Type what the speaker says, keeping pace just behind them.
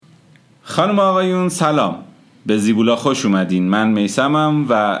خانم آقایون سلام، به زیبولا خوش اومدین. من میثمم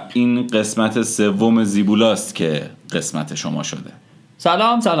و این قسمت سوم زیبولاست که قسمت شما شده.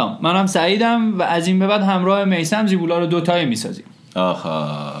 سلام، منم سعیدم و از این به بعد همراه میثم زیبولا رو دوتایی میسازیم. آخا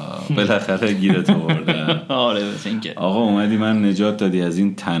بالاخره گیرت آوردم. آره بس اینکه آقا اومدی من نجات دادی از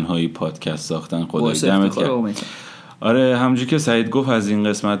این تنهایی پادکست ساختن، خدای دمت گرم. آره همونجوری که سعید گفت از این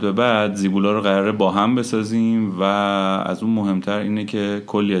قسمت به بعد زیبولا رو قراره با هم بسازیم و از اون مهمتر اینه که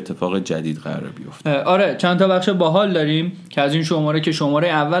کلی اتفاق جدید قراره بیفته. آره چند تا بخش باحال داریم که از این شماره که شماره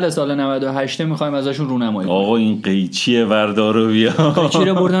اول سال 98 میخوایم ازشون رونمایی کنیم. آقا این قیچیه وردارو بیا. قیچی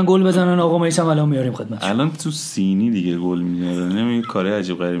رو بردن گل بزنن آقا میثم الان میاریم خدمت. الان تو سینی دیگه گل میزنه، نمیگه کاره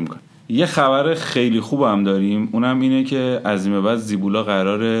عجیب غریب میکنه. یه خبر خیلی خوب هم داریم، اونم اینه که از این به بعد زیبولا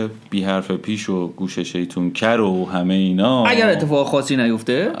قراره بی حرف پیش و گوش شیطون کر و همه اینا، اگر اتفاق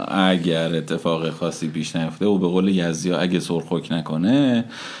خاصی پیش نیفته و به قول یزدیا اگه سرخوک نکنه،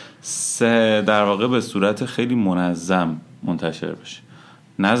 در واقع به صورت خیلی منظم منتشر بشه.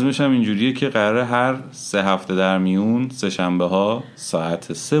 نظمش هم اینجوریه که قراره هر 3 هفته در میون سه شنبه ها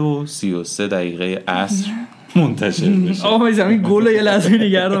ساعت 3:33 عصر منتشر بشه. آقا میثم این گل یه لحظه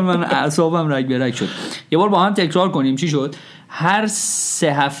نگران، من اعصابم رگ به رگ شد. یه بار با هم تکرار کنیم. چی شد؟ هر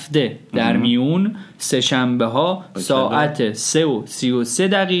 3 هفته در میون سه شنبه ها ساعت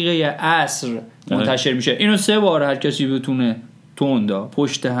 3:33 عصر منتشر میشه. اینو 3 بار هر کسی بتونه توندا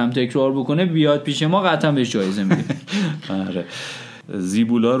پشت هم تکرار بکنه بیاد پیش ما، قطعا بهش جایزه میدیم. آره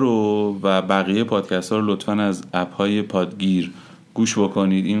زیبولا رو و بقیه پادکست ها رو لطفاً از اپ های پادگیر گوش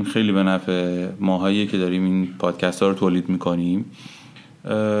بکنید. این خیلی به نفع ماهایی که داریم این پادکست ها رو تولید میکنیم،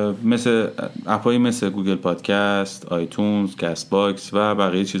 مثل اپایی مثل گوگل پادکست، آیتونز، کست باکس و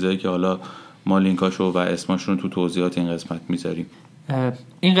بقیه چیزهایی که حالا ما لینکاشو و اسماشون تو توضیحات این قسمت میذاریم.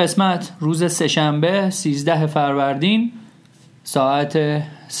 این قسمت روز سه‌شنبه 13 فروردین ساعت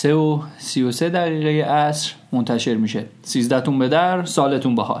 3:33 عصر منتشر میشه. 13 تون به در،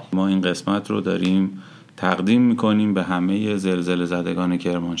 سالتون باحال. ما این قسمت رو داریم تقدیم میکنیم به همه زلزله زدگان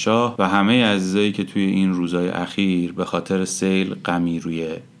کرمانشاه و همه عزیزایی که توی این روزهای اخیر به خاطر سیل غمی روی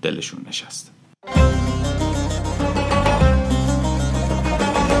دلشون نشسته.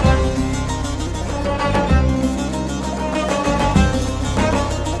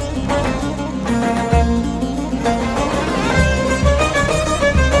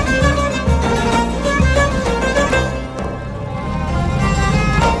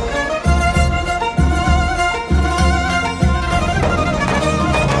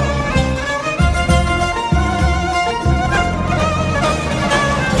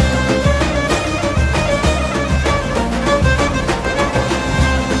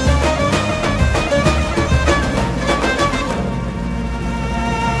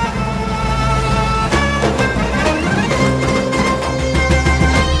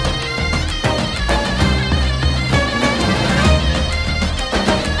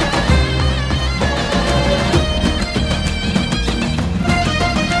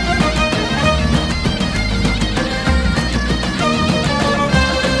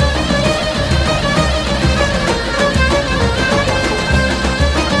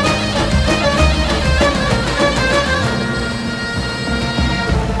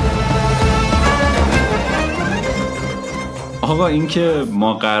 آقا این که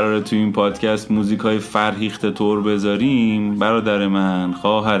ما قراره تو این پادکست موزیکای فرهیخته طور بذاریم، برادر من،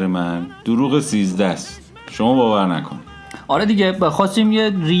 خواهر من، دروغ 13 است. شما باور نکن. آره دیگه خواستیم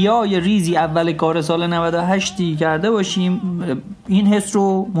یه ریزی اول کار سال 98 کرده باشیم، این حس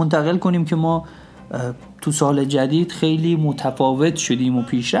رو منتقل کنیم که ما تو سال جدید خیلی متفاوت شدیم و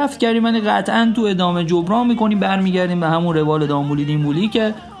پیشرفت کردیم. یعنی قطعا تو ادامه جبران میکنیم، برمیگردیم به همون روال دامبولی دیمبولی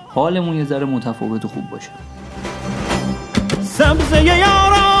که حالمون یه ذره متفاوت و خوب باشه. سبزه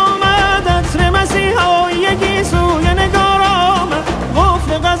یار آمد، عطر مسیحایگی سوی نگار آمد،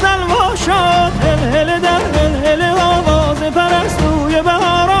 قفل غزل وا شد، هل در هل آواز پرستوی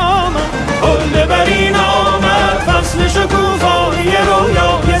بهار آمد، کل برین آمد، فصل شکوفایی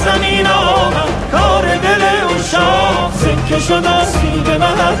رویای زمین آمد، کار دل عشاق سکه شد از سیب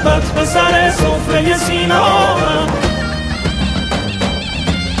محبت به سر سفره سینه آمد.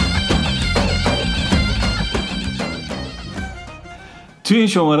 توی این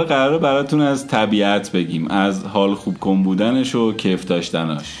شماره قراره براتون از طبیعت بگیم، از حال خوب کن بودنش و کیف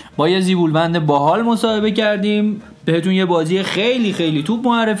داشتناش. با یه زیبولوند باحال مصاحبه کردیم، بهتون یه بازی خیلی خیلی توپ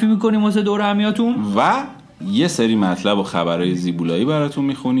معرفی میکنیم واسه دور همیاتون و یه سری مطلب و خبرهای زیبولایی براتون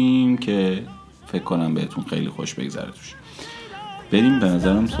میخونیم که فکر کنم بهتون خیلی خوش بگذره توش. بریم به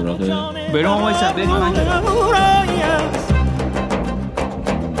نظرم سراغ بریم آقایسم بریم. من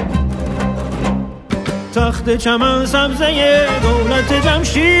تخت چمن سبزه دولت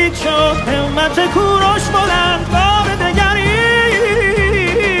جمشید شد، همت کوروش بلند بار دگرید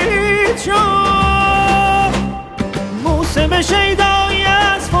شد. موسم شیدایی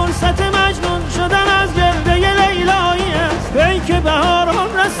از فرصت مجنون شدن از گرده لیلایی است، پیک بهاران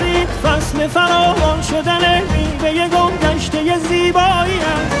رسید فصل فراوان شدن میوه گم گشته زیبایی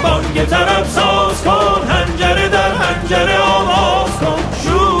است. بانگ طرب ساز کن، حنجره در حنجره آواز کن،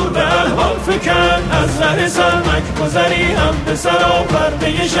 شور به الحان فکن، از ره سرمک گذری هم به سرا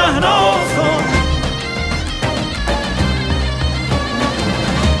پرده شهناز کن.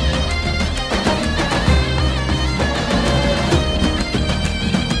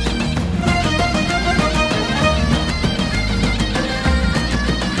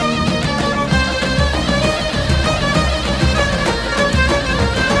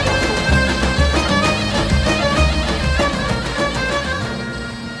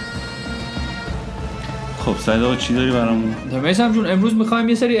 خب سعید چی داری برامون؟ میثم جون امروز میخوایم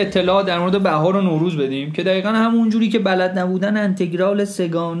یه سری اطلاعات در مورد بهار و نوروز بدیم که دقیقاً همون جوری که بلد نبودن انتگرال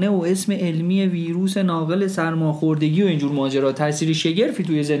سگانه و اسم علمی ویروس ناقل سرماخوردگی و اینجور ماجرا تأثیری شگرفی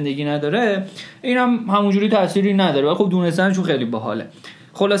توی زندگی نداره، اینم همونجوری تأثیری نداره ولی خب دونستنشون خیلی باحاله.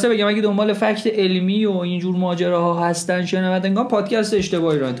 خلاصه بگم اگه دنبال فکت علمی و اینجور ماجراها هستن شنوندگان پادکست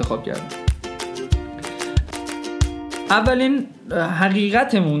اشتباهی رو انتخاب کردن. اولین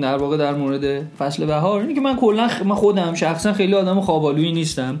حقیقتمون در واقع در مورد فصل بهار اینه که من خودم شخصا خیلی آدم خوابالویی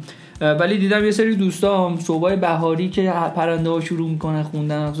نیستم، ولی دیدم یه سری دوستام صبحای بهاری که پرنده ها شروع میکنن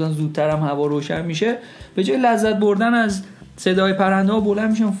خوندن، مثلا زودتر هم هوا روشن میشه، به جای لذت بردن از صدای پرنده ها بلند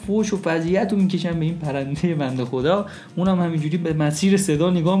میشن فوش و فضیحت رو میکشن به این پرنده بنده خدا، اونم همینجوری به مسیر صدا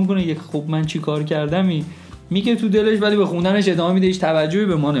نگاه میکنه، یک خب من چی کار کردمی میگه تو دلش، ولی به خوندنش ادامه میده، هیچ توجهی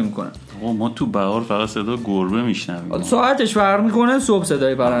به ما نمیکنه. ما تو بهار فقط صدا گربه میشنویم، ساعتش فرق میکنه، صبح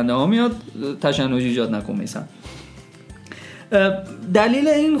صدای پرنده ها میاد، تشنج ایجاد نکن میسن. دلیل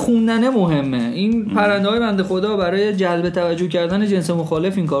این خوندنه مهمه. این پرنده های بنده خدا برای جلب توجه کردن جنس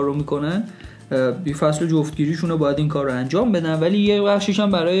مخالف این کار رو میکنن، بی فصل جفتگیریشون رو باید این کار رو انجام بدن، ولی یه بخشش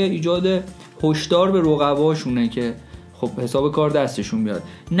هم برای ایجاد هشدار به رقباشونه که خب حساب کار دستشون بیاد.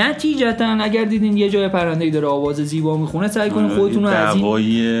 نتیجتا اگر دیدین یه جای پرنده‌ای داره آواز زیبا میخونه، سعی کنین خودتون رو از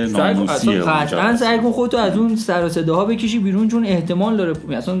این قطعاً سعی کن خودتو از اون سر و صداها بکشی بیرون، چون احتمال داره،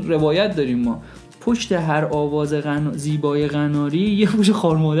 اصلا روایت داریم ما پشت هر آواز زیبای قناری یه گوش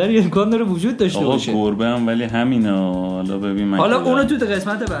خارمادری امکان داره وجود داشته باشه. آقا گربه هم ولی همینا. حالا ببین حالا اونو تو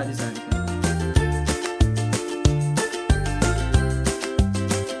قسمت بعدی سعی کنیم.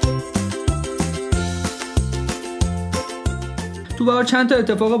 تو بهار چند تا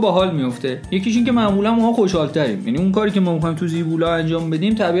اتفاق باحال میفته. یکیش این که معمولا ما خوشحال‌تریم، یعنی اون کاری که ما می‌خوایم تو زیبولا انجام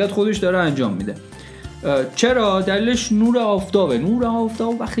بدیم طبیعت خودش داره انجام میده. چرا؟ دلیلش نور آفتابه. نور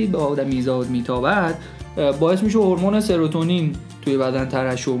آفتاب وقتی به آدم میزاد میتابد باعث میشه هورمون سروتونین توی بدن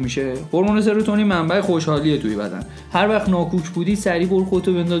ترشح میشه. هورمون سروتونین منبع خوشحالیه توی بدن. هر وقت ناکوک بودی سریع برو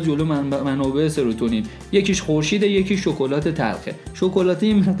خودتو بنداز جلو منابع سروتونین. یکیش خورشیده، یکیش شکلات تلخه. شکلات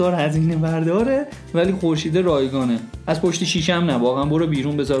این مقدار هزینه برداره ولی خورشید رایگانه. از پشت شیشه هم نه، واقعا برو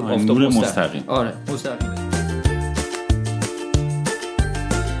بیرون بذار آفتاب مستقیم. آره مستقیم.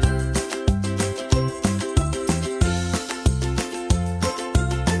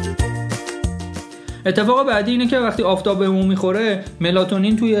 اتفاق بعدی اینه که وقتی آفتاب بهمون میخوره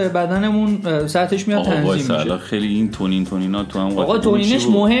ملاتونین توی بدنمون سطحش میاد تنظیم میشه. خیلی این تونینا تو هم آقا تونینش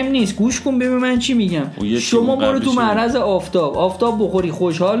مهم نیست، گوش کن ببین من چی میگم. شما برو تو معرض آفتاب بخوری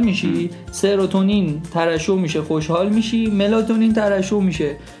خوشحال میشی، سروتونین ترشح میشه خوشحال میشی، ملاتونین ترشح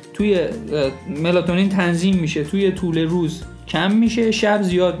میشه توی ملاتونین تنظیم میشه توی طول روز کم میشه، شب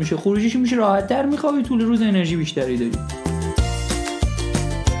زیاد میشه، خروجیش میشه راحت‌تر میخوابی، طول روز انرژی بیشتری داری.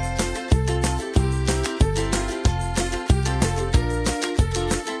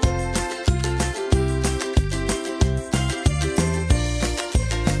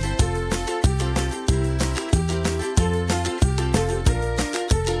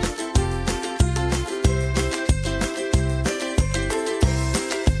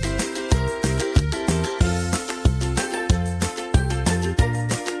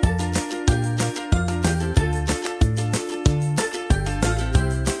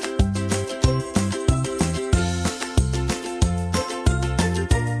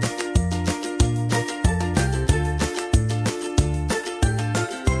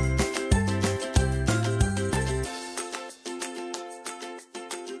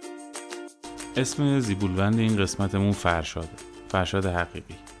 اسم زیبولوندی این قسمتمون فرشاد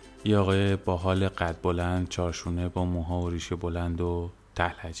حقیقی، یه آقای باحال قد بلند، چارشونه با موها و ریشه بلند و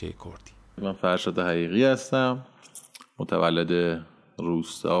لهجه کردی. من فرشاد حقیقی هستم، متولد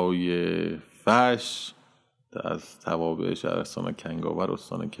روستای فش از توابع شهرستان کنگاور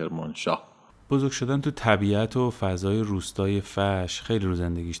استان کرمانشاه. بزرگ شدن تو طبیعت و فضای روستای فش خیلی رو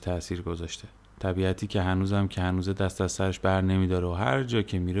زندگیش تأثیر گذاشته. طبیعتی که هنوز دست از سرش بر نمیداره و هر جا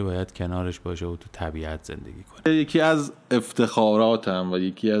که میره باید کنارش باشه و تو طبیعت زندگی کنه. یکی از افتخاراتم و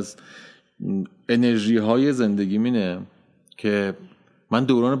یکی از انرژی های زندگی مینه که من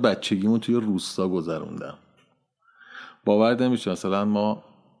دوران بچگیمو توی روستا گذروندم. باور نمیشه مثلا ما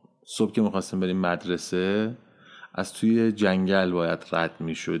صبح که میخواستیم بریم مدرسه از توی جنگل باید رد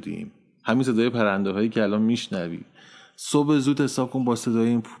میشدیم. همین صدای پرنده هایی که الان میشنوی صبح زود حساب کن با صدای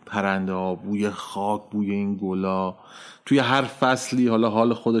این پرنده ها، بوی خاک، بوی این گلا. توی هر فصلی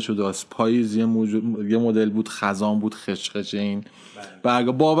حال خودشو داشت. پاییز یه مدل بود، خزان بود، خشخش این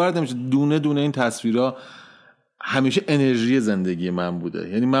برگا. باور نمیشه دونه دونه این تصویرها همیشه انرژی زندگی من بوده.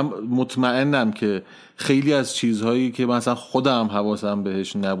 یعنی من مطمئنم که خیلی از چیزهایی که مثلا خودم حواسم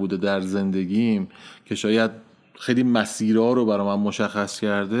بهش نبوده در زندگیم که شاید خیلی مسیرها رو برای من مشخص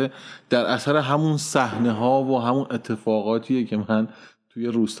کرده در اثر همون صحنه ها و همون اتفاقاتیه که من توی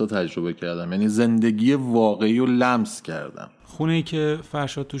روستا تجربه کردم. یعنی زندگی واقعی رو لمس کردم. خونه‌ای که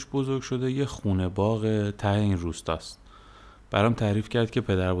فرشاد توش بزرگ شده یه خونه باغ ته این روستاست. برام تعریف کرد که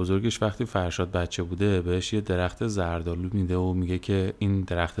پدر بزرگش وقتی فرشاد بچه بوده بهش یه درخت زردآلو میده و میگه که این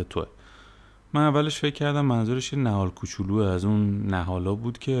درخت توه. من اولش فکر کردم منظورش یه نهال کوچولوه از اون نهالا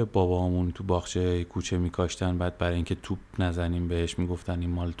بود که بابامون تو باغچه کوچه میکاشتن، بعد برای اینکه توپ نزنیم بهش میگفتن این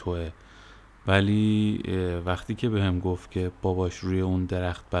مال توه. ولی وقتی که بهم گفت که باباش روی اون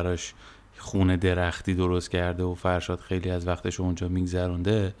درخت براش خونه درختی درست کرده و فرشاد خیلی از وقتش اونجا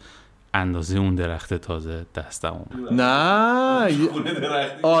میگذرونده، اندازه اون درخت تازه دستم اومد. نه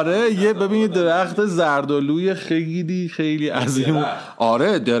آره یه ببین درخت زردآلوی خیلی خیلی عظیم.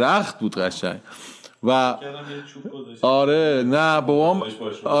 آره درخت بود قشنگ. و آره نه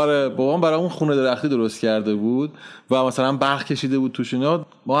بابام برای اون خونه درختی درست کرده بود و مثلا برق کشیده بود توش. اینا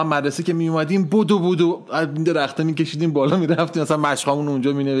ما هم مدرسه که می اومدیم بودو این درخته میکشیدیم بالا میرفتیم، مثلا مشقامون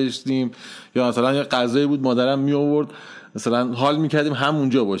اونجا مینوشتیم، یا مثلا یه غذایی بود مادرم می آورد مثلا حال میکردیم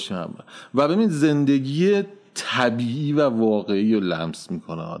همونجا باشیم هم. و ببین زندگی طبیعی و واقعی رو لمس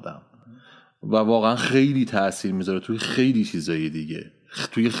میکنه آدم و واقعا خیلی تأثیر میذاره توی خیلی چیزای دیگه،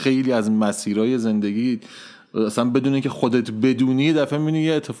 توی خیلی از مسیرهای زندگی. اصلا بدون اینکه خودت بدونی دفعه میبینی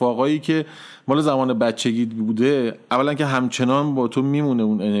یه اتفاقایی که مال زمان بچگی بوده اولا که همچنان با تو میمونه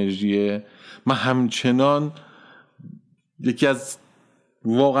اون انرژیه. من همچنان یکی از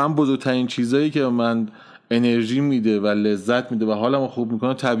واقعا بزرگترین چیزایی که من انرژی میده و لذت میده و حالمو خوب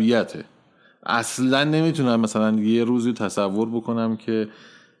میکنه طبیعته. اصلا نمیتونم مثلا یه روزی تصور بکنم که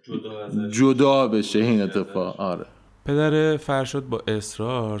جدا بشه این اتفاق. آره پدر فرشاد با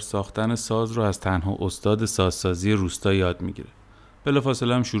اصرار ساختن ساز رو از تنها استاد سازسازی روستا یاد میگیره.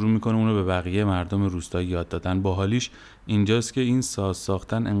 بلافاصله هم شروع میکنه اونو به بقیه مردم روستا یاد دادن. باحالیش اینجاست که این ساز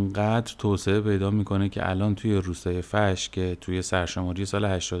ساختن انقدر توسعه پیدا میکنه که الان توی روستای فش که توی سرشماری سال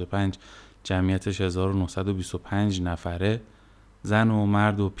 85 جمعیتش 1925 نفره، زن و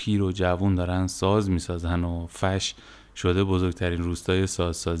مرد و پیر و جوون دارن ساز میسازن و فش شده بزرگترین روستای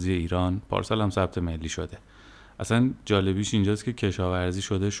سازسازی ایران. پارسال هم ثبت ملی شده. اصلا جالبیش اینجاست که کشاورزی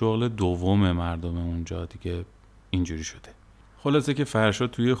شده شغل دوم مردم اونجا دیگه، اینجوری شده. خلاصه که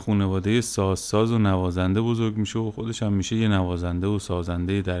فرشاد توی خانواده ساز و نوازنده بزرگ میشه و خودش هم میشه یه نوازنده و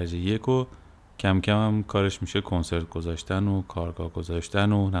سازنده درجه 1 و کم کم هم کارش میشه کنسرت گذاشتن و کارگاه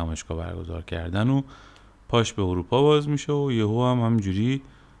گذاشتن و نمایشگاه برگزار کردن و پاش به اروپا باز میشه و یهو هم همجوری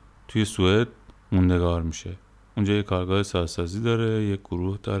توی سوئد موندگار میشه. اونجا یه کارگاه سازسازی داره، یه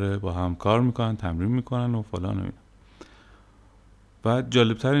گروه داره، با هم کار میکنن، تمرین میکنن و فلان و اینا. و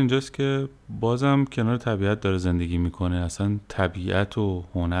جالبتر اینجاست که بازم کنار طبیعت داره زندگی میکنه. اصلا طبیعت و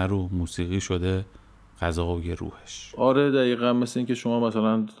هنر و موسیقی شده غذای روحش. آره دقیقا مثل این که شما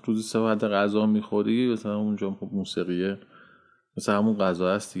مثلا روزی 3 وعده غذا میخوری، مثلا اونجا خب موسیقیه مثلا همون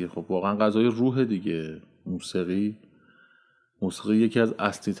غذا هست دیگه. خب واقعا غذای روح دیگه. موسیقی یکی از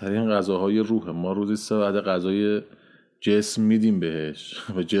اصلی ترین غذاهای روحه. ما روزی 3 وعده غذای جسم میدیم بهش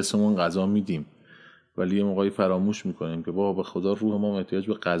و جسممون غذا میدیم، ولی یه موقعی فراموش میکنیم که بابا به خدا روح ما احتیاج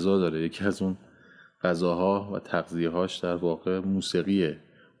به غذا داره. یکی از اون غذاها و تغذیه‌هاش در واقع موسیقیه.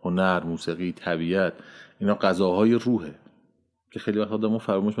 هنر، موسیقی، طبیعت، اینا غذاهای روحه که خیلی وقتا آدمو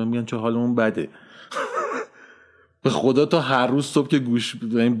فراموش میگن چه حالمون بده. به خدا تا هر روز صبح که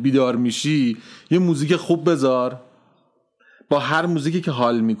بیدار میشی یه موزیک خوب بذار، با هر موزیکی که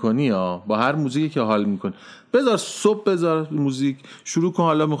حال میکنی بذار صبح، بذار موزیک شروع کن.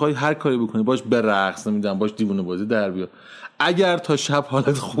 حالا میخوای هر کاری بکنی باش برقص، نمیدونم باش دیوونه بازی در بیار. اگر تا شب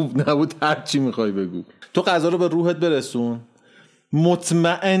حالت خوب نبود هر چی میخوای بگو، تو غذا رو به روحت برسون.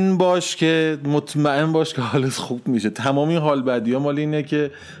 مطمئن باش که حالت خوب میشه. تمام این حال بدی ها مال اینه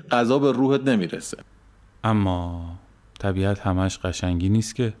که غذا به روحت نمیرسه. اما طبیعت همش قشنگی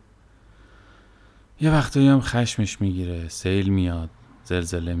نیست که. یه وقتایی هم خشمش میگیره، سیل میاد،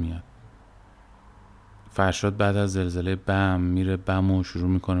 زلزله میاد. فرشاد بعد از زلزله میره و شروع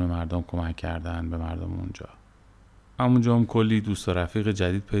میکنه به مردم کمک کردن، به مردم اونجا. همونجا هم کلی دوست و رفیق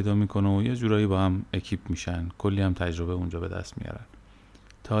جدید پیدا میکنه و یه جورایی با هم اکیپ میشن، کلی هم تجربه اونجا به دست میارن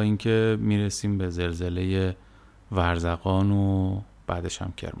تا اینکه میرسیم به زلزله ورزقان و بعدش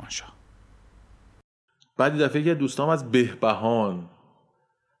هم کرمانشاه. بعد دفعه که دوستام از بهبهان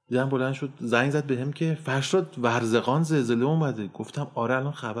دیدم بلند شد زنگ زد بهم که فرشاد ورزقان زلزله اومده. گفتم آره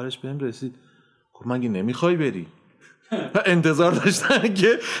الان خبرش بهم رسید. گفت مگه نمیخوای بری؟ انتظار داشتن که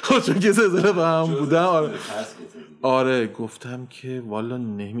خودشون که زلزله با هم بودن. آره گفتم که والا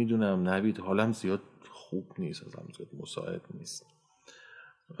نمیدونم نوید، حالم زیاد خوب نیست، ازم زیاد مساعد نیست.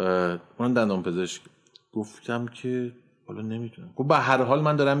 من دندان پزشک. گفتم که والا نمیدونم. گفت به هر حال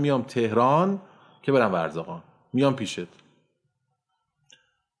من دارم میام تهران که برم ورزقان، میام پیشت.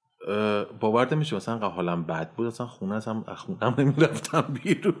 باور نمیشه مثلا حالم بد بود، اصلا خونم نمیرفتم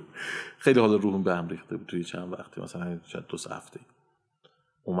بیرون. خیلی حالا روحم به هم ریخته بود توی چند وقتی، مثلا شاید 2 هفته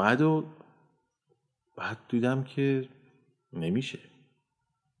اومد و بعد دیدم که نمیشه،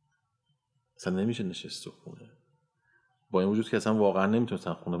 اصلا نمیشه نشست تو خونه. با این وجود که اصلا واقعا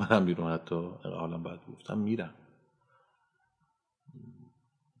نمیتونستم خونه برم بیرون، حتی حالم بد بود. گفتم میرم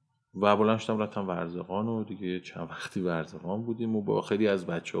و بلند شدم رفتم ورزقان و دیگه چند وقتی ورزقان بودیم و با خیلی از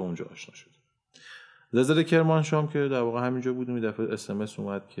بچه‌ها اونجا آشنا شدیم. زلزله کرمانشاه که در واقع همینجا بودیم، یه دفعه SMS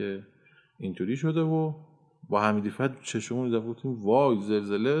اومد که اینطوری شده و با همین دفعه چشمون دفعه گفتیم وای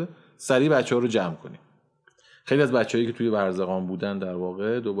زلزله، سریع بچه‌ها رو جمع کنیم. خیلی از بچه‌هایی که توی ورزقان بودن در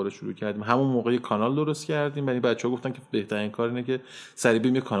واقع دوباره شروع کردیم. همون موقع کانال درست کردیم، یعنی بچه‌ها گفتن که بهترین کار اینه که سریع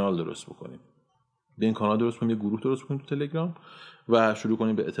بریم یه کانال درست بکنیم. این کانال درست کنیم، یه گروه درست کنیم تو تلگرام و شروع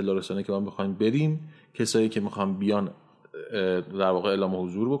کنیم به اطلاع رسانی که ما می‌خوایم بریم. کسایی که می‌خوان بیان در واقع اعلام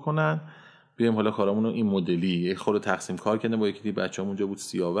حضور بکنن، بیایم حالا کارامون رو این مدلی یه خورده تقسیم کار کنیم. با یکی بچه‌ها اونجا بود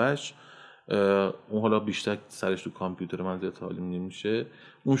سیاوش، اون حالا بیشتر سرش تو کامپیوتر من زیاد تعلیم نمیشه،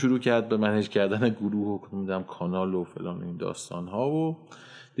 اون شروع کرد به منیج کردن گروه و میدم کانال و فلان این داستان‌ها و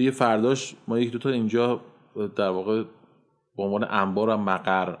دیگه فرداش ما یک دو تا اینجا در واقع به عنوان انبار و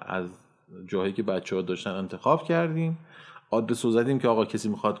مقر از جایی که بچه‌ها داشتن انتخاب کردیم. آدرس رو زدیم که آقا کسی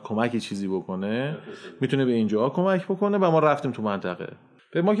میخواد کمک چیزی بکنه میتونه به اینجا کمک بکنه و ما رفتیم تو منطقه.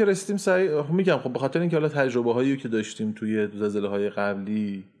 به ما که رسیدیم سریع میگم خب به خاطر اینکه حالا تجربه هایی که داشتیم توی زلزله‌های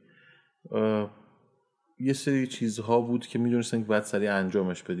قبلی یه سری چیزها بود که میدونستیم که باید سریع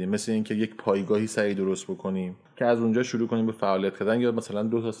انجامش بدیم، مثل اینکه یک پایگاهی سریع درست بکنیم که از اونجا شروع کنیم به فعالیت کردن، یا مثلا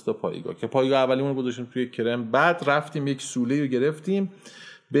 2 تا 3 تا پایگاه که پایگاه اولیمون رو گذاشتیم توی کرم، بعد رفتیم یک سوله رو گرفتیم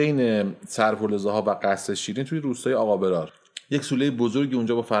بین سرپلزه‌ها و قصر شیرین توی روستای آقا برار. یک سوله بزرگی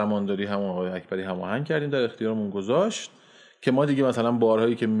اونجا با فرمانداری همون آقای اکبری هماهنگ کردیم، در اختیارمون گذاشت که ما دیگه مثلا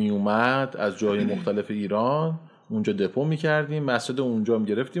بارهایی که می اومد از جای مختلف ایران اونجا دپو می‌کردیم. مسجد اونجا هم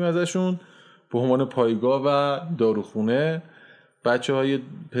گرفتیم ازشون به عنوان پایگاه و داروخونه. بچه‌های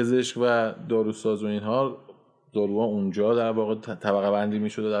پزشک و داروساز و اینها داروها اونجا در واقع طبقه بندی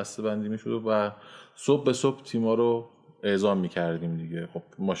می‌شد و دسته بندی می‌شد و صبح به صبح تیم‌ها رو اعزام می‌کردیم دیگه. خب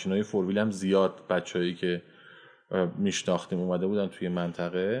ماشینای فورویل هم زیاد بچه‌هایی که میشناختیم اومده بودن توی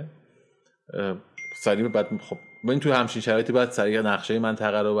منطقه سریع. بعد خب ببین توی همچین شرایطی بعد سریع نقشه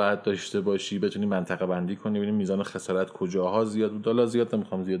منطقه رو باید داشته باشی، بتونی منطقه بندی کنی، ببینیم میزان خسارت کجاها زیاد بود. حالا زیاد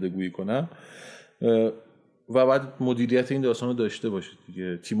نمیخوام زیاده گویی کنم و بعد مدیریت این داستان رو داشته باشید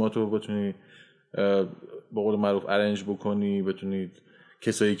دیگه. تیماتو بتونی به قول معروف ارنج بکنی، بتونید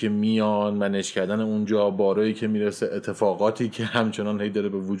کسایی که میان منیج کردن اونجا، بارایی که میرسه، اتفاقاتی که همچنان هی داره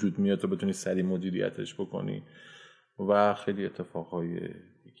به وجود میاد تو بتونی سریع مدیریتش بکنی و خیلی اتفاقای.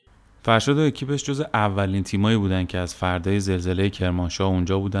 فرشاد و اکیپش جز اولین تیمایی بودن که از فردای زلزله کرمانشاه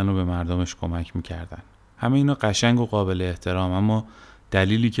اونجا بودن و به مردمش کمک میکردن. همه اینا قشنگ و قابل احترام، اما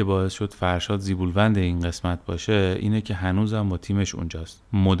دلیلی که باعث شد فرشاد زیبولوند این قسمت باشه اینه که هنوزم با تیمش اونجاست.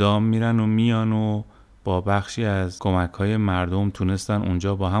 مدام میرن و میان و با بخشی از کمک‌های مردم تونستن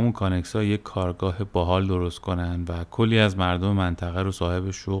اونجا با همون کانکس‌ها یک کارگاه باحال درست کنن و کلی از مردم منطقه رو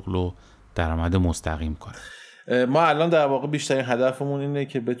صاحب شغل و درآمد مستقیم کنن. ما الان در واقع بیشترین هدفمون اینه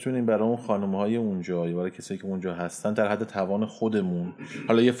که بتونیم برای اون خانم‌های اونجا یا برای کسایی که اونجا هستن در حد توان خودمون،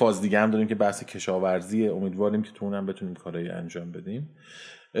 حالا یه فاز دیگه هم داریم که بحث کشاورزی، امیدواریم که تو اونم بتونیم کارایی انجام بدیم،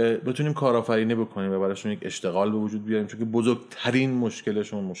 بتونیم کارآفرینی بکنیم و براشون یک اشتغال به وجود بیاریم، چون که بزرگترین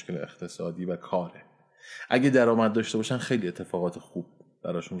مشکلشون مشکل اقتصادی و کاره. اگه درآمد داشته باشن خیلی اتفاقات خوب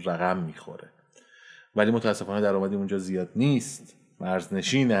براشون رقم میخوره، ولی متاسفانه درآمدی اونجا زیاد نیست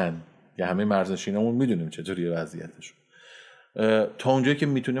مرزنشینن یا همه مرزنشینامون میدونیم چطوریه وضعیتشون. تا اونجایی که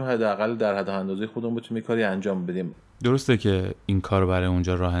میتونیم حداقل در حد اندازه خودمون بتونیم کاری انجام بدیم. درسته که این کار برای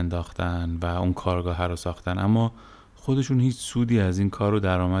اونجا راه انداختن و اون کارگاه رو ساختن، اما خودشون هیچ سودی از این کار و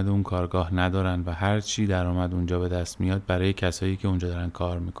درآمد اون کارگاه ندارن و هر چی درآمد اونجا به دست میاد برای کسایی که اونجا دارن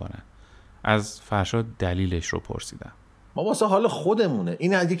کار میکنن. از فرشاد دلیلش رو پرسیدم. ما واسه حال خودمونه.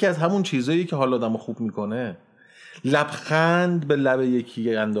 این یکی از همون چیزایی که حال آدمو خوب میکنه. لبخند به لب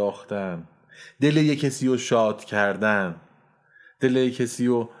یکی انداختن، دل یک کسی رو شاد کردن، دل یک کسی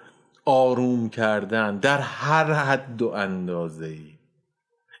رو آروم کردن در هر حد و اندازه‌ای.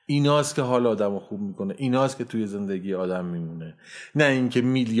 ایناست که حال آدمو خوب میکنه، ایناست که توی زندگی آدم میمونه. نه اینکه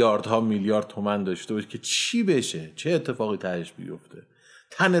میلیاردها میلیارد تومن داشته باشه که چی بشه، چه اتفاقی تهش بیفته،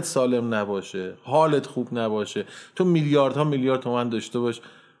 تنت سالم نباشه، حالت خوب نباشه، تو میلیاردها میلیارد تومن داشته باش،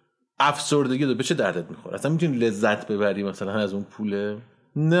 افسردگی داره، به چه دردت میخوره؟ اصلا میتونی لذت ببری مثلا از اون پوله؟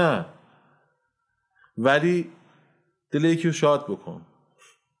 نه. ولی دل یکی رو شاد بکن،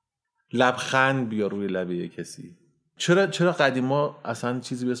 لبخند بیا روی لب یک کسی. چرا قدیما اصلا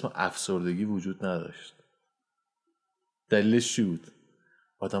چیزی به اسم افسردگی وجود نداشت؟ دلیلش چی بود؟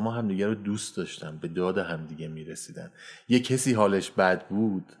 آدم ها همدیگه رو دوست داشتن، به داد همدیگه میرسیدن. یه کسی حالش بد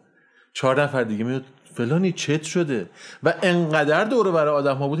بود 4 نفر دیگه میاد فلانی چت شده و انقدر دوره برای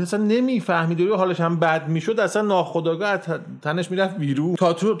آدم ها بود اصلا نمیفهمید و حالش هم بد میشد، اصلا ناخودآگاه تنش میرفت بیرون.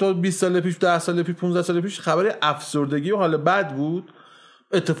 تا 20 سال پیش، 10 سال پیش، 15 سال پیش خبر افسردگی و حال بد بود.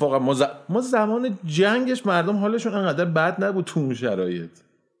 اتفاقا ما زمان جنگش مردم حالشون انقدر بد نبود تو اون شرایط.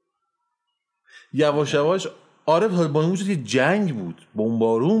 یواش یواش آره با اون که جنگ بود،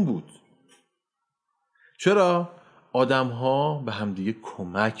 بمبارون بود. چرا؟ آدم ها به هم دیگه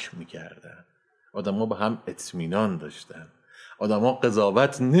کمک میکردن، آدم ها به هم اطمینان داشتن، آدم ها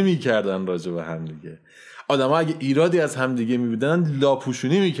قضاوت نمیکردن راجع به هم دیگه، آدم ها اگه ایرادی از هم دیگه میبودن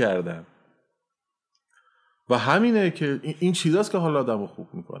لاپوشونی میکردن. و همینه که این چیزاست که حالا آدمو خوب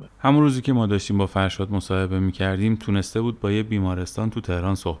میکنه. همون روزی که ما داشتیم با فرشاد مصاحبه میکردیم تونسته بود با یه بیمارستان تو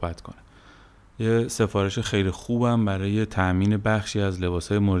تهران صحبت کنه. یه سفارش خیلی خوبم برای تأمین بخشی از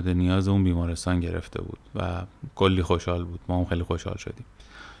لباسای مورد نیاز اون بیمارستان گرفته بود و کلی خوشحال بود. ما هم خیلی خوشحال شدیم.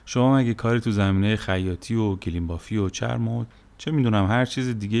 شما اگه کاری تو زمینه خیاطی و گلیم بافی و چرم و چه میدونم هر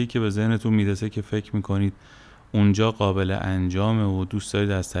چیز دیگه‌ای که به ذهنتون میرسه که فکر میکنید اونجا قابل انجامه و دوست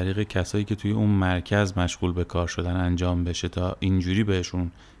دارید از طریق کسایی که توی اون مرکز مشغول به کار شدن انجام بشه تا اینجوری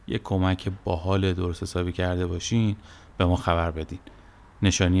بهشون یه کمک باحال درست حسابی کرده باشین، به ما خبر بدین.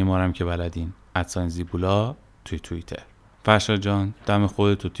 نشانی ما هم که بلدین @زیبولا توی توییتر. فرشاد جان دم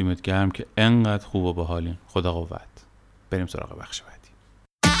خودت و تیمت گرم که انقدر خوب و باحالین. خدا قوت. بریم سراغ بخش بعدی.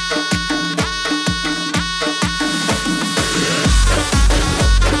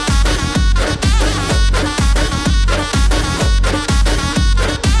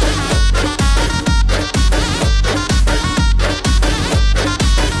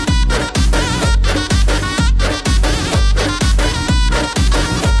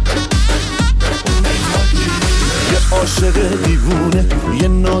 عاشق دیوونه، یه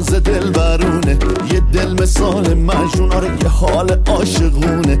ناز دل برونه، یه دل مثال مجنون، آره یه حال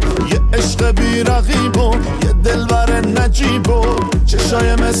عاشقونه، یه عشق بی رقیبو، یه دل بر نجیبو،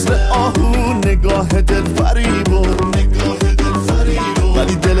 چشای مثل آهو، نگاه دل فریبو،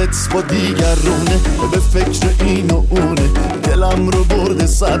 ولی دلت با دیگرونه، به فکر این و اونه، دلم رو برده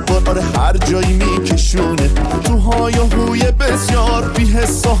 100 بار، آره هر جایی میکشونه، تو های و هوی بسیار، بی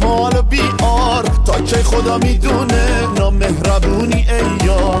حس و حال و بی آر، تا که خدا میدونه، نامهربونی ای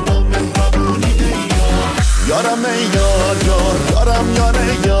یار، یارم ای یار یار، یارم یار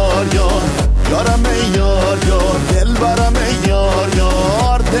ای یار یار، یارم ای یار یار، دل برم ای یار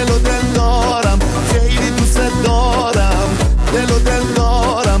یار، دل و دل دارم، خیلی دوست دارم، دل و دل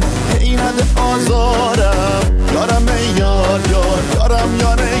دارم، این حد آزارم، یارم ای یار یار، یارم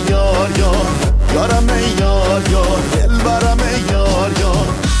یار ای یار یار، یارم ای یار یار، دل برم ای یار یار.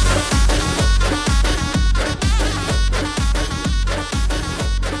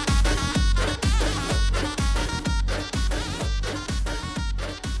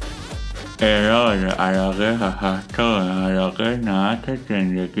 علاقه هاتون علاقه نهایت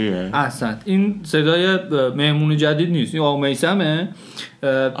زندگیه. احسنت. این صدای مهمون جدید نیست، این آقا میثمه.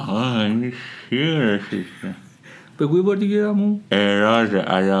 این شیرشیه. بگو یه بار دیگه همون.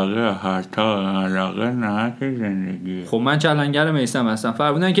 علاقه هاتون علاقه نهایت زندگیه. خب من چلنگر میثم هستم.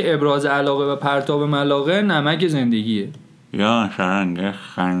 فرمودن که ابراز علاقه و پرتاب ملاقه نمک زندگیه. یا مثلا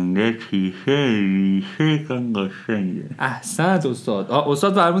خنده تیشه ریشه غم و غصه. احسنت استاد.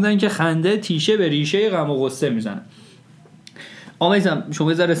 استاد فرمودن که خنده تیشه به ریشه غم و غصه میزنه. آمیزم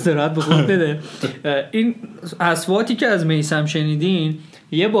شما یه ذره استراحت به خود بده. این اصواتی که از میثم شنیدین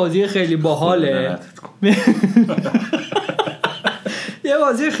یه بازی خیلی باحاله. یه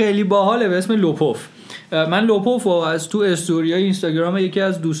بازی خیلی باحاله به اسم لوپوف. من لوپوف رو از تو استوریای اینستاگرام یکی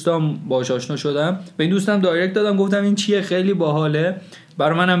از دوستام باهاش آشنا شدم. به این دوستم دایرکت دادم گفتم این چیه خیلی باحاله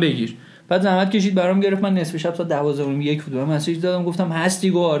برای منم بگیر. بعد زحمت کشید برام گرفت. من نصف شب تا 12:01 بود مسیج دادم گفتم هستی؟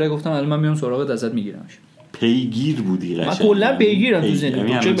 گفت آره. گفتم الان من میام سراغت ازت میگیرمش. پیگیر بودی قشنگ. من کلا پیگیرم تو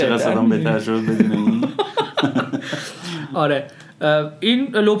زندگی. چقدر سلام بهتر شد بدون این. آره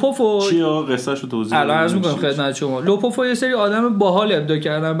این لوپوفو چی قصه‌شو توضیح الان عرض می‌کنم خدمت شما. لوپوفو یه سری آدم باحال ابدا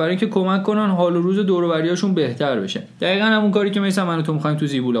کردن برای اینکه کمک کنن حال و روز دور و بریاشون بهتر بشه. دقیقاً همون کاری که مثلا من و تو می‌خوایم تو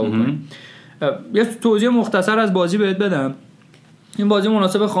زیبولا بکنیم. یه توضیح مختصر از بازی بهت بدم. این بازی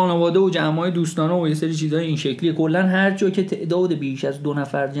مناسب خانواده و جمع‌های دوستانه و یه سری چیزای این شکلی. کلا هر جا که تعداد بیش از 2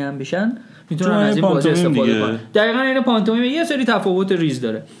 نفر جمع بشن میتونن از این بازی استفاده کنن. دقیقاً این پانتومیم یه سری تفاوت ریز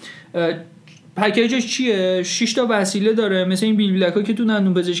داره. پکیجش چیه؟ 6 تا وسیله داره، مثل این بیلبلکا که تو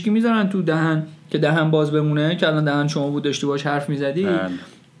دندون پزشکی میذارن تو دهن که دهن باز بمونه، که الان دهن شما بود داشتی باش حرف میزدی.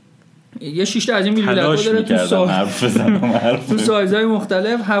 یه 6 تا از این بیلبلکا داره تو سایزهای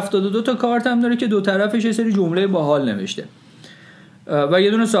مختلف. 72 تا کارت هم داره که دو طرفش یه سری جمله باحال نوشته و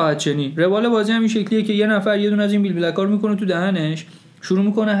یه دونه ساعت چنی. روال بازی هم این شکلیه که یه نفر یه دونه از این بیلبلکا رو میکنه تو دهنش، شروع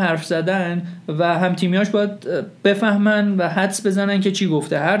میکنه حرف زدن و هم تیمیاش باید بفهمن و حدس بزنن که چی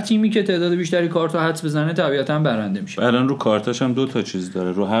گفته. هر تیمی که تعداد بیشتری کارت رو حدس بزنه طبیعتاً برنده میشه. الان رو کارتاش هم 2 تا چیز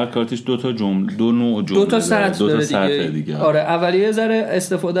داره، رو هر کارتش 2 تا جمله، 2 نوع جمله، 2 تا سطر دیگه. آره اولیه ذره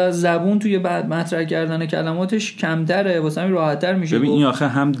استفاده از زبون توی بعد مطرح کردن کلماتش کمتره، واسه همین راحت‌تر میشه. ببین این آخه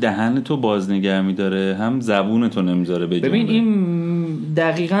هم دهن تو باز نگه می‌داره هم زبون تو نمیذاره بجنبه. ببین این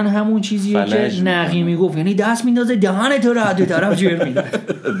دقیقاً همون چیزیه که نقی میگفت، یعنی دست میندازه دهن تو رو دو طرف جر میده.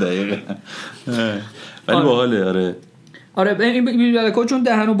 دقیقاً. ولی باحاله. آره این بیلبلکا چون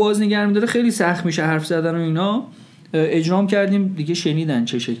دهنو باز نگه می‌داره خیلی سخت میشه حرف زدن و اینا. اجرام کردیم دیگه، شنیدن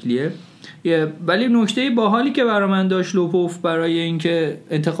چه شکلیه. ولی نکته باحالی که برای من داشت لوپوف برای اینکه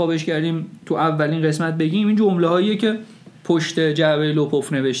انتخابش کردیم تو اولین قسمت بگیم، این جمله‌هایی که پشت جعبه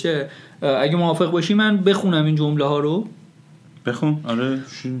لوپوف نوشته. اگه موافق باشی من بخونم این جمله‌ها رو. بخون.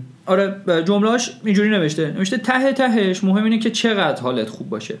 آره جمله‌اش اینجوری نوشته ته تهش مهم اینه که چقدر حالت خوب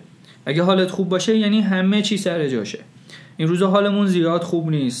باشه. اگه حالت خوب باشه یعنی همه چی سر جاشه. این روزا حالمون زیاد خوب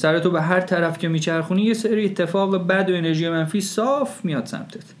نیست، سرتو به هر طرف که میچرخونی یه سری اتفاق بد و انرژی منفی صاف میاد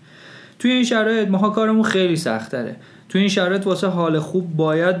سمتت. توی این شرایط ما کارمون خیلی سخت‌تره. توی این شرایط واسه حال خوب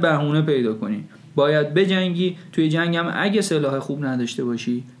باید بهونه پیدا کنی، باید بجنگی. توی جنگ هم اگه سلاح خوب نداشته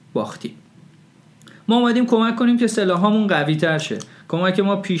باشی باختی. ما اومدیم کمک کنیم که سلاحامون قوی تر شه. کمک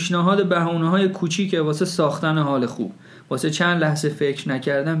ما پیشنهاد بهونه‌های کوچیکه واسه ساختن حال خوب، واسه چند لحظه فکر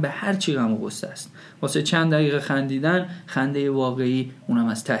نکردن به هر چی غم و غصه است، واسه چند دقیقه خندیدن، خنده واقعی، اونم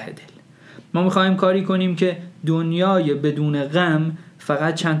از ته دل. ما می‌خوایم کاری کنیم که دنیای بدون غم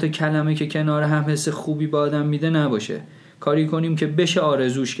فقط چند تا کلمه که کنار هم حس خوبی به آدم میده نباشه. کاری کنیم که بشه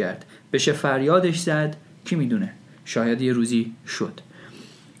آرزوش کرد، بشه فریادش زد، کی میدونه شاید یه روزی شد.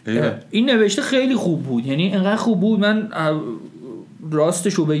 این نوشته خیلی خوب بود، یعنی انقدر خوب بود من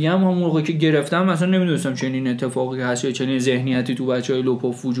راستشو بگم همون موقع که گرفتم مثلا نمیدونستم چنین اتفاقی هست یا چنین ذهنیتی تو بچهای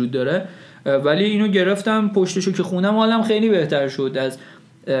لوپوف وجود داره، ولی اینو گرفتم پشتشو که خوندم حالم خیلی بهتر شد از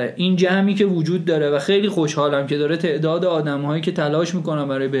این جمعی که وجود داره و خیلی خوشحالم که داره تعداد آدم‌هایی که تلاش میکنن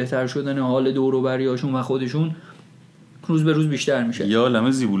برای بهتر شدن حال دور و بریاشون و خودشون روز به روز بیشتر میشه. یا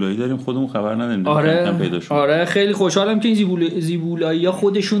عالمه زیبولایی داریم خودمون خبر نداریم. آره خیلی خوشحالم که این زیبولایی‌ها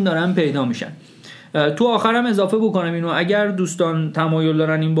خودشون دارن پیدا میشن. تو آخرم اضافه بکنم اینو، اگر دوستان تمایل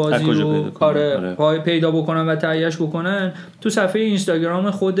دارن این بازی رو پیدا بکنن و تهیه‌اش بکنن، تو صفحه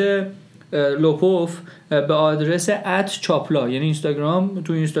اینستاگرام خود لوپوف به آدرس @چاپلا، یعنی اینستاگرام،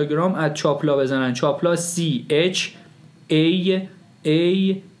 تو اینستاگرام @چاپلا بزنن، چاپلا CHAPLA.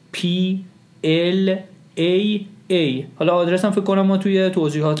 حالا آدرس هم فکر کنم ما توی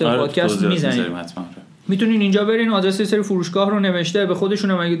توضیحات پادکست میزنیم. میتونین اینجا برین، آدرس سری فروشگاه رو نوشته، به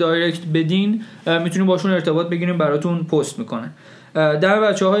خودشون هم اگه دایرکت بدین میتونین باشون ارتباط بگیرین، براتون پست میکنن. در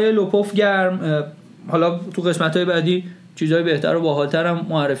بچه‌های لوپوف گرم. حالا تو قسمت‌های بعدی چیزای بهتر و باحال‌تر هم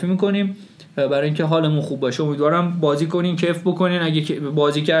معرفی میکنیم برای اینکه حالمون خوب باشه. امیدوارم بازی کنین، کیف بکنین. اگه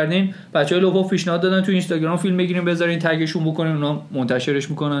بازی کردین بچه‌های لوپوف پیشنهاد دادن تو اینستاگرام فیلم بگیرین بذارین، تگشون بکنین، اونا منتشرش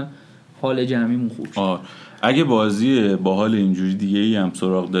میکنن، حال جمعیمون خوب شه. اگه بازی باحال اینجوری دیگه‌ای هم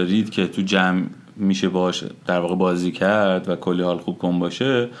سراغ دارید که تو جمع میشه باشه در واقع بازی کرد و کلی حال خوب کن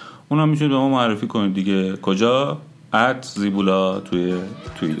باشه، اونا میتونید به ما معرفی کنید دیگه. کجا؟ @زیبولا توی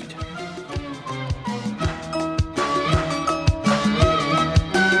توییتر.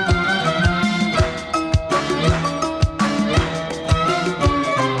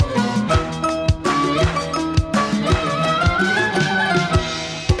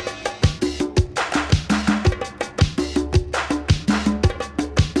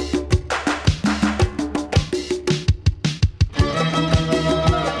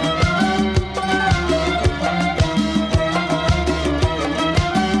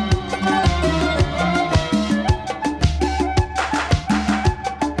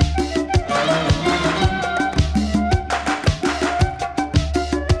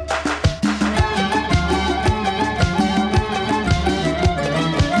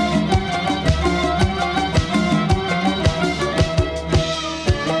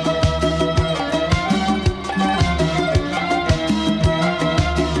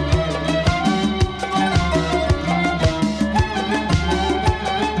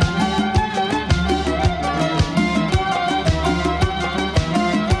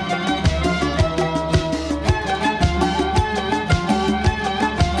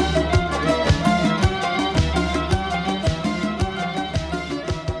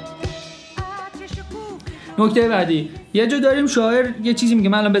 نکته بعدی، یه جا داریم شاعر یه چیزی میگه،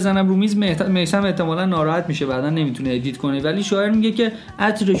 من الان بزنم رو میز میسم احتمالاً ناراحت میشه بعدا نمیتونه ادیت کنه، ولی شاعر میگه که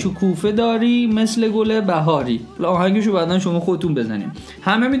عطر شکوفه داری مثل گل بهاری. آهنگشو بعدا شما خودتون بزنیم.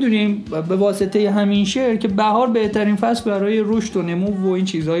 همه میدونیم به واسطه همین شعر که بهار بهترین فصل برای رشد و نمو و این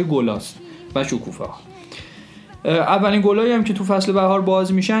چیزهای گلاست و شکوفه ها. اولین گلایی هم که تو فصل بهار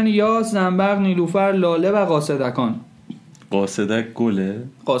باز میشن یا زنبق، نیلوفر، لاله و قاصدکان. قاصدک گله؟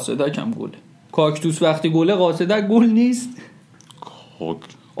 قاصدک هم گله. کاکتوس وقتی گله، قاصدک گل نیست.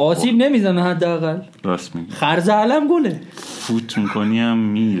 آسیب نمیزنه حداقل. راست میگی. خرزهره هم گله. فوت میکنی هم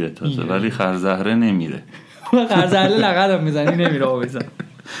میره تازه، ولی خرزهره نمیره. خرزهره لقد هم میزنی نمیره آویزن.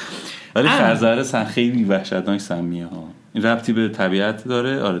 ولی خرزهره خیلی وحشتناک سمیه ها. این ربطی به طبیعت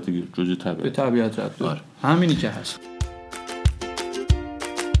داره؟ آره دیگه، جزء طبیعت. به طبیعت ربط داره. همینی که هست.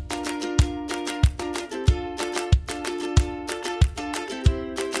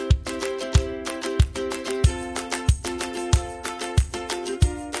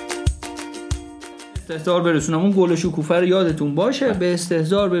 استهزار برسونم اون گل شکوفه رو یادتون باشه. به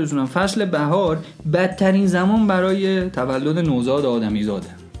استهزار برسونم فصل بهار بدترین زمان برای تولد نوزاد آدمیزاده.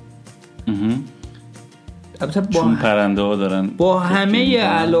 چون پرنده ها دارن با همه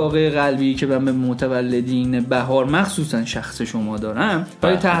علاقه قلبی که من به متولدین بهار مخصوصا شخص شما دارم،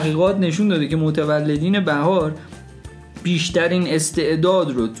 ولی تحقیقات نشون داده که متولدین بهار بیشترین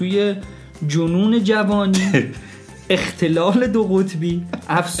استعداد رو توی جنون جوانی، اختلال دو قطبی،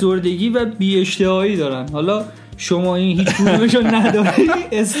 افسردگی و بی‌اشتهایی دارن. حالا شما این هیچ کدومشو نداری،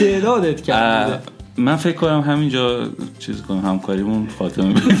 استعدادت کرده. من فکر کنم همینجا چیز کنم، همکاریمون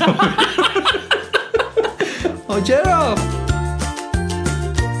خاتمه بدیم. چرا؟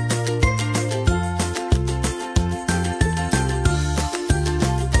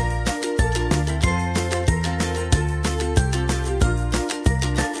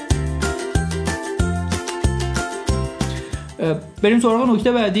 بریم سراغ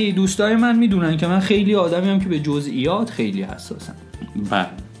نکته بعدی. دوستای من میدونن که من خیلی آدمیم که به جزئیات خیلی حساسم. بله.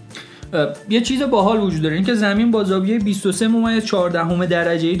 یه چیز باحال وجود داره، این که زمین با زاویه 23.14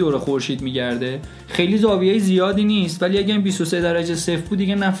 درجه‌ای دور خورشید میگرده. خیلی زاویه زیادی نیست، ولی اگه 23 درجه صفر بود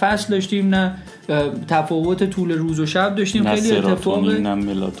دیگه نه فصل داشتیم نه تفاوت طول روز و شب داشتیم. خیلی اتفاق نه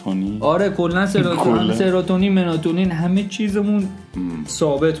ملاتونین. آره کلا سروتونین ملاتونین همه چیزمون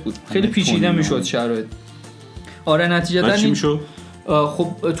ثابت بود. خیلی پیچیده میشد شرایط. آره نتیجتا چی میشد؟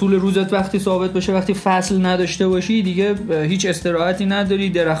 خب طول روزت وقتی ثابت باشه، وقتی فصل نداشته باشی دیگه هیچ استراحتی نداری.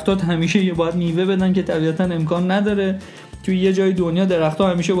 درختات همیشه یه باید میوه بدن که طبیعتا امکان نداره. توی یه جای دنیا درخت‌ها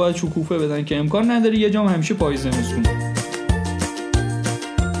همیشه باید شکوفه بدن که امکان نداره. یه جام همیشه پاییز زمستون.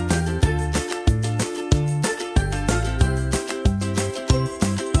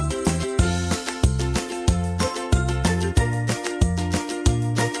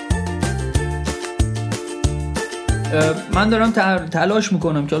 من دارم تلاش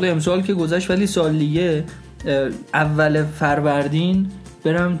میکنم که حالا امسال که گذشت ولی سال دیگه اول فروردین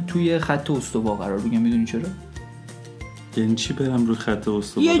برم توی خط استوا قرار بگیرم. میدونی چرا؟ یعنی چی برم رو خط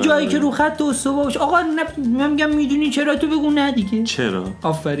استوا؟ یه جایی که رو خط استوا باشه. آقا من میگم میدونی چرا، تو بگو نه دیگه. چرا؟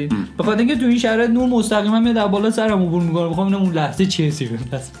 آفرین. به خاطر اینکه تو این شرایط نور مستقیما میاد از بالا سرم عبور میکنه. میخوام اینم اون لحظه چه حسی بهم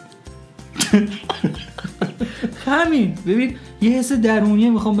دست. همین. ببین یه حس درونیه،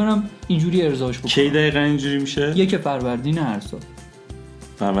 میخوام برم اینجوری ارضاش بکنم. کی دقیقاً اینجوری میشه؟ 1 فروردین هر سال.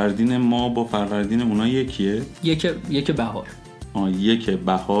 فروردین ما با فروردین اونا یکیه؟ 1 بهار. 1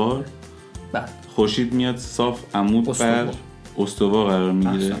 بهار. بعد خورشید میاد صاف عمود بر استوا قرار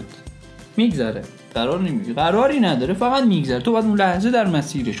میگیره. میگذره. قرار نمیگیره. قراری نداره، فقط میگذره. تو باید اون لحظه در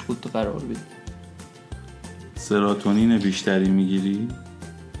مسیرش خودت قرار بدی. سروتونین بیشتری میگیری؟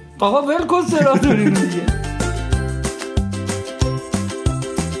 آقا ول کن سروتونین دیگه.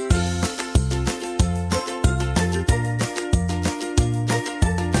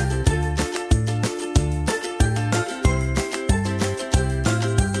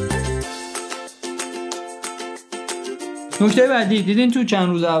 نکته بعدی، دیدین تو چند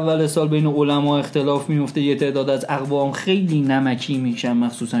روز اول سال بین علما اختلاف میفته، یه تعداد از اقوام خیلی نمکی میشن،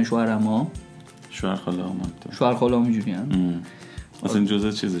 مخصوصا شوهرما. شوهر خالا اینجوریان. اصلا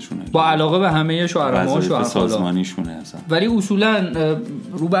جزء چیزشونه، با علاقه به همه شوهرما شوهر سازمانیشونه اصلا. ولی اصولا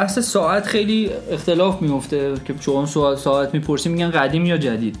رو بحث ساعت خیلی اختلاف میفته که شما ساعت میپرسیم میگن قدیم یا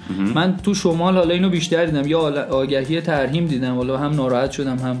جدید. من تو شمال حالا اینو بیشتر دیدم، یا آگهی ترحیم دیدم، حالا هم ناراحت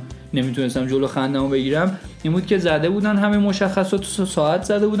شدم هم نمیتونستم جلو خندمو بگیرم. این بود که زده بودن همه مشخصات ساعت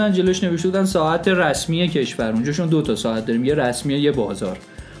زده بودن، جلوش نوشته بودن ساعت رسمی کشور. اونجاشون 2 تا ساعت داریم، یه رسمیه یه بازار.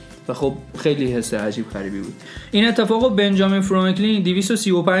 و خب خیلی حس عجیب غریبی بود. این اتفاقو بنجامین فرانکلین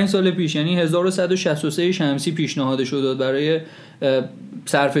 235 سال پیش، یعنی 1163 شمسی پیشنهادش رو داد برای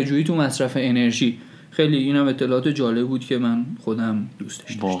صرفه‌جویی تو مصرف انرژی. خیلی اینم اطلاعات جالب بود که من خودم دوست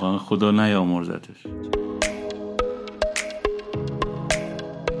داشتم. واقعا خدا نیامرزتش.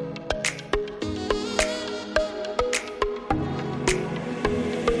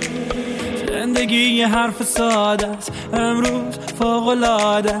 زندگی یه حرف ساده است، امروز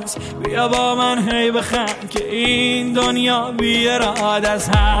فوق‌العاده است. بیا با من هی بخند که این دنیا بی اراده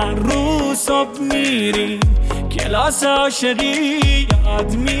است. هر روز صبح میریم کلاس عاشقی،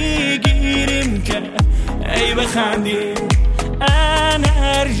 یاد میگیریم که هی بخندیم.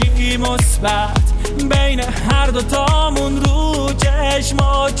 انرژی مثبت بین هر دوتامون، رو چشم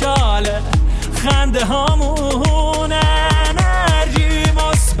و چاله خنده هامون. انرژی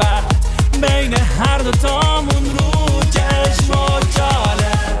مثبت بین هر دوتامون، رو چشم و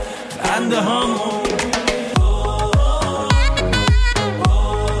چاله خنده هامون.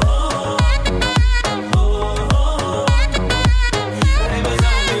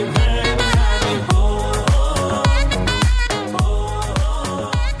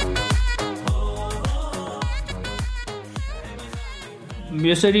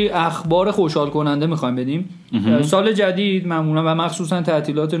 یه سری اخبار خوشحال کننده میخوایم بدیم. سال جدید معمولا و مخصوصا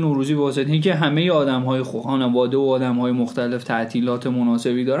تعطیلات نوروزی واسطه اینکه همه آدم‌های خانواده و آدم‌های مختلف تعطیلات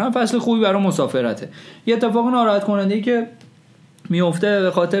مناسبی دارن، فصل خوبی برای مسافرته. یه اتفاق ناراحت کننده‌ای که میفته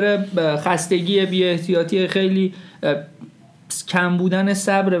به خاطر خستگی، بی‌احتیاطی، خیلی کم بودن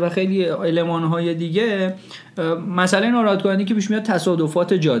صبر و خیلی المان‌های دیگه، مسئله ناراحت کننده که پیش میاد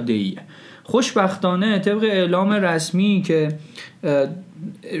تصادفات جاده‌ایه. خوشبختانه طبق اعلام رسمی که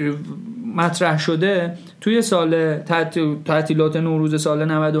مطرح شده توی سال تعطیلات نوروز سال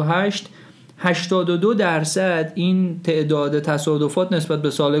 98 82% این تعداد تصادفات نسبت به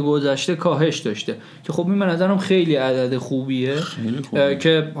سال گذشته کاهش داشته که خب این به نظرم خیلی عدد خوبیه.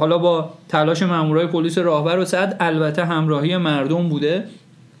 که حالا با تلاش مامورای پلیس راهبر و سد، البته همراهی مردم بوده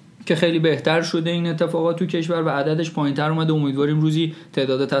که خیلی بهتر شده این اتفاقات تو کشور و عددش پایین‌تر اومده. امیدواریم روزی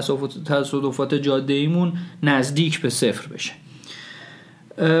تعداد تصادفات جاده‌ایمون نزدیک به 0 بشه.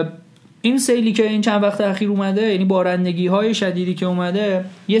 این سیلی که این چند وقت اخیر اومده، یعنی بارندگی‌های شدیدی که اومده،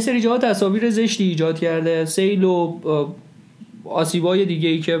 یه سری جاها تصاویر زشتی ایجاد کرده، سیل و آسیبای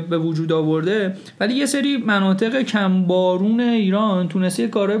دیگه‌ای که به وجود آورده، ولی یه سری مناطق کم بارون ایران تونسته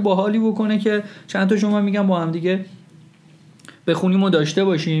کارهای باحالی بکنه که چند تا شما میگم با هم دیگه بخونیم و داشته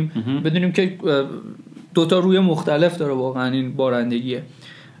باشیم. بدونیم که دوتا روی مختلف داره واقعا این بارندگیه.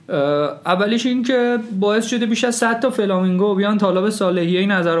 اولیش این که باعث شده بیش از 100 تا فلامینگو بیان تالاب صالحیه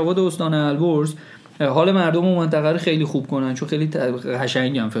نظرآباد استان البرز حال مردم و منطقه رو خیلی خوب کنن، چون خیلی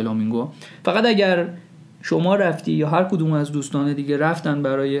قشنگن فلامینگو. فقط اگر شما رفتی یا هر کدوم از دوستان دیگه رفتن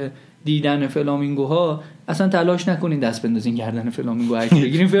برای دیدن فلامینگوها، اصلا تلاش نکنین دست بندازین گردن فلامینگو عکس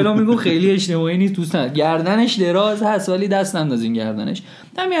بگیرین. فلامینگو خیلی اجتماعی نیست دوستان، گردنش دراز هست ولی دست نندازین گردنش.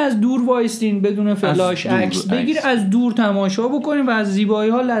 همین از دور وایستین بدون فلاش عکس بگیر، از دور تماشا بکنین و از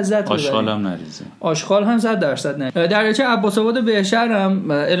زیبایی ها لذت ببرین. آشغال هم نریزین. آشغال هم 100% نه. دریاچه عباس‌آباد بهشهر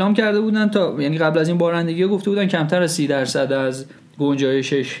هم اعلام کرده بودن تا، یعنی قبل از این بارندگی گفته بودن کمتر از 30% از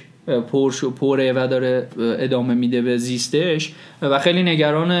گنجایشش پره و داره ادامه میده به زیستش و خیلی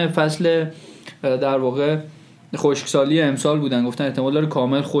نگران فصل در واقع خشکسالی امسال بودن. گفتن احتمال داره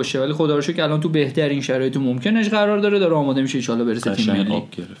کامل خشکه، ولی خدا رو شکر که الان تو بهترین شرایط ممکنش قرار داره آماده میشه ان شاءالله برسه تیم ملی.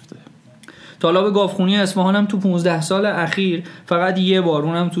 گرفته. تالاب گاوخونی اصفهان هم تو 15 سال اخیر فقط یه بار،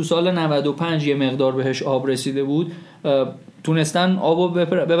 اونم تو سال 95 یه مقدار بهش آب رسیده بود، تونستن آبو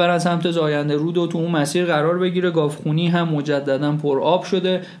ببرن سمت زاینده رود و تو اون مسیر قرار بگیره. گاوخونی هم مجددا پر آب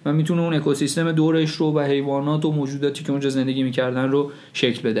شده و میتونه اون اکوسیستم دورش رو و حیوانات و موجوداتی که اونجا زندگی میکردن رو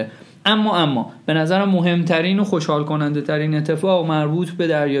شکل بده. اما به نظرم مهمترین و خوشحال کننده ترین اتفاق مربوط به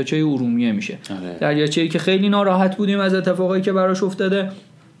دریاچه ارومیه میشه. دریاچه‌ای که خیلی ناراحت بودیم از اتفاقایی که براش افتاده.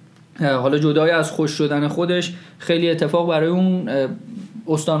 حالا جدای از خوش شدن خودش، خیلی اتفاق برای اون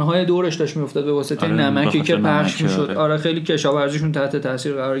استانهای دورش داشت میافتاد به واسطه نمکی که پخش میشد. آره خیلی کشاورزیشون تحت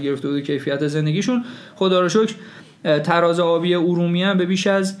تاثیر قرار گرفته بود، کیفیت زندگیشون. خدا رو شکر تراز آبی ارومیه هم به بیش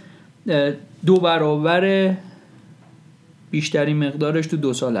از 2 برابر بیشترین مقدارش تو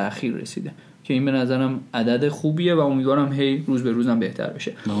 2 سال اخیر رسیده که این به نظرم عدد خوبیه و امیدوارم هی روز به روزم بهتر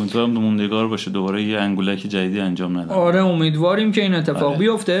بشه. امیدوارم موندگار باشه، دوباره یه انگولک جدیدی انجام نده. آره امیدواریم که این اتفاق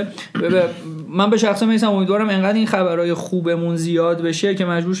بیفته. من به شخصه میگم امیدوارم انقدر این خبرهای خوبمون زیاد بشه که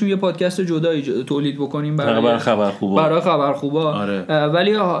مجبور شیم یه پادکست جدایی تولید بکنیم برای خبر خوبا. آره.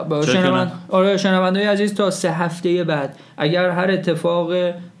 ولی شنونده‌های عزیز تا 3 هفته بعد اگر هر اتفاق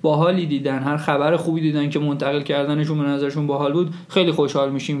باحالی دیدن، هر خبر خوبی دیدن که منتقل کردنشون به نظرشون باحال بود، خیلی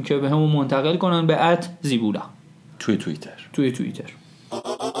خوشحال میشیم که به همون منتقل کنن به @زیبولا توی توییتر.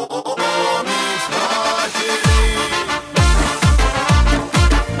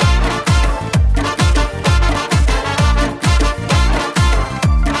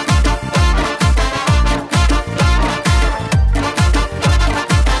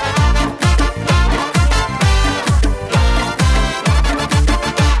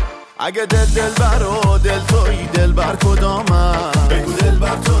 دلبر و دل تویی دلبر کدامم بگو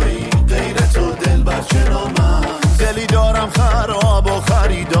دلبر تویی غیر تو دلبر چه نامم دلی دارم خراب و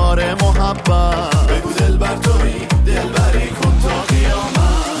خریدار محبت بگو دلبر تویی دلبری کن تا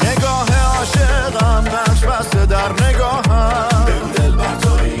قیامت نگاه عاشقم نقش بسته در نگاهم بگو دلبر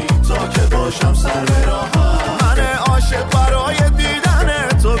تویی تا که باشم سر به راهم من عاشق برای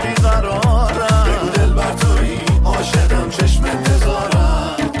دیدن تو بیقرارم بگو دلبر تویی عاشقم چشم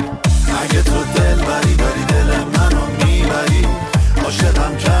انتظارم اگه تو دلبری داری دل منو میبری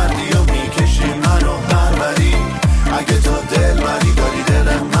عاشقم کردی و میکشی منو پروری اگه تو دلبری داری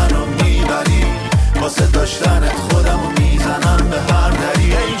دل منو میبری واسه داشتنت خودمو میزنم به هر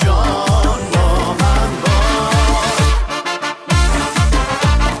دری ای جان با من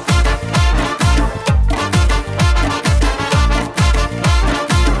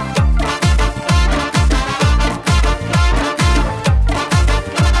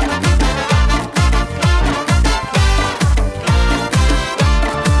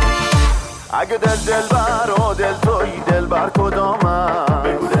اگه دلبر و دل تویی دلبر کدامم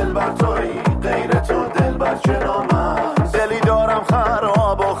بگو دلبر تویی غیر تو دلبر چه نامم دلی دارم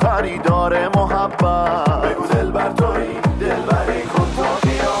خراب و خریدار محبت بگو دلبر تویی دلبری کن تا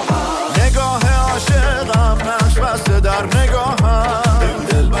قیامت نگاه عاشقم نقش بسته در نگاهم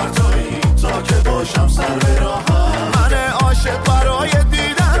بگو دلبر تویی تا که باشم سر به راهم من عاشق برای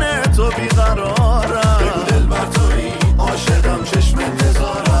دیدن تو بیقرارم بگو دلبر تویی عاشقم چشم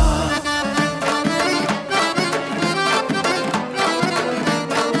انتظارم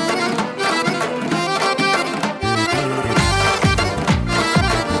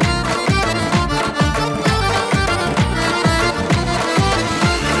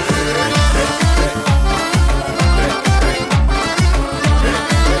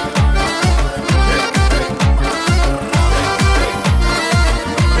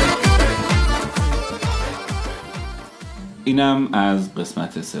اینم از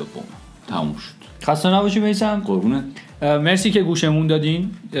قسمت سوم تموم شد. خسته نباشی میسم. قربونت. مرسی که گوشمون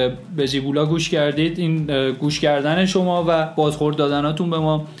دادین، به زیبولا گوش کردید. این گوش کردن شما و بازخورد دادناتون به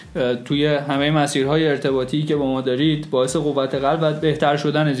ما توی همه مسیرهای ارتباطی که با ما دارید باعث قوت قلب و بهتر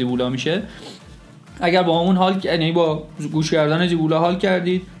شدن زیبولا میشه. اگر با همون حال، یعنی با گوش کردن زیبولا حال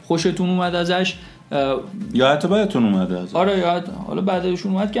کردید، خوشتون اومد ازش یا حتی بعدتون اومده ازش، آره یا حالا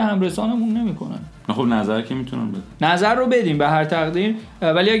بعدشون اومد که همرسانمون نمیکنن، خب نظر که میتونم بدم، نظر رو بدیم به هر تقدیر.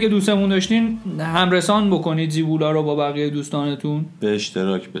 ولی اگه دوستمون داشتین همرسان بکنید زیبولا رو با بقیه دوستانتون، به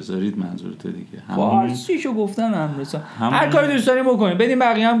اشتراک بذارید. منظورت دیگه فارسیشو گفتن همرسان، هر کاری دوست دارین بکنید، بدین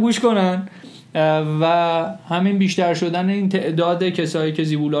بقیه هم گوش کنن و همین بیشتر شدن این تعداد کسایی که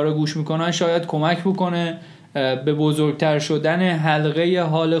زیبولا رو گوش میکنن شاید کمک بکنه به بزرگتر شدن حلقه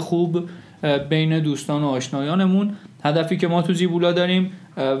حال خوب بین دوستان و آشنایانمون. هدفی که ما تو زیبولا داریم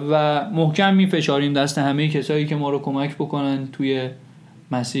و محکم میفشاریم دست همه کسایی که ما رو کمک بکنن توی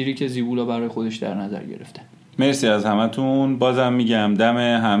مسیری که زیبولا برای خودش در نظر گرفته. مرسی از همتون. بازم میگم دم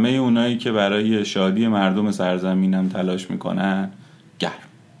همه اونایی که برای شادی مردم سرزمینم تلاش میکنن گرم.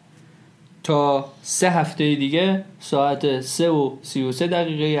 تا 3 هفته دیگه ساعت 3:33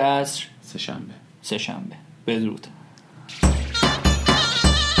 عصر سه شنبه. بدرود.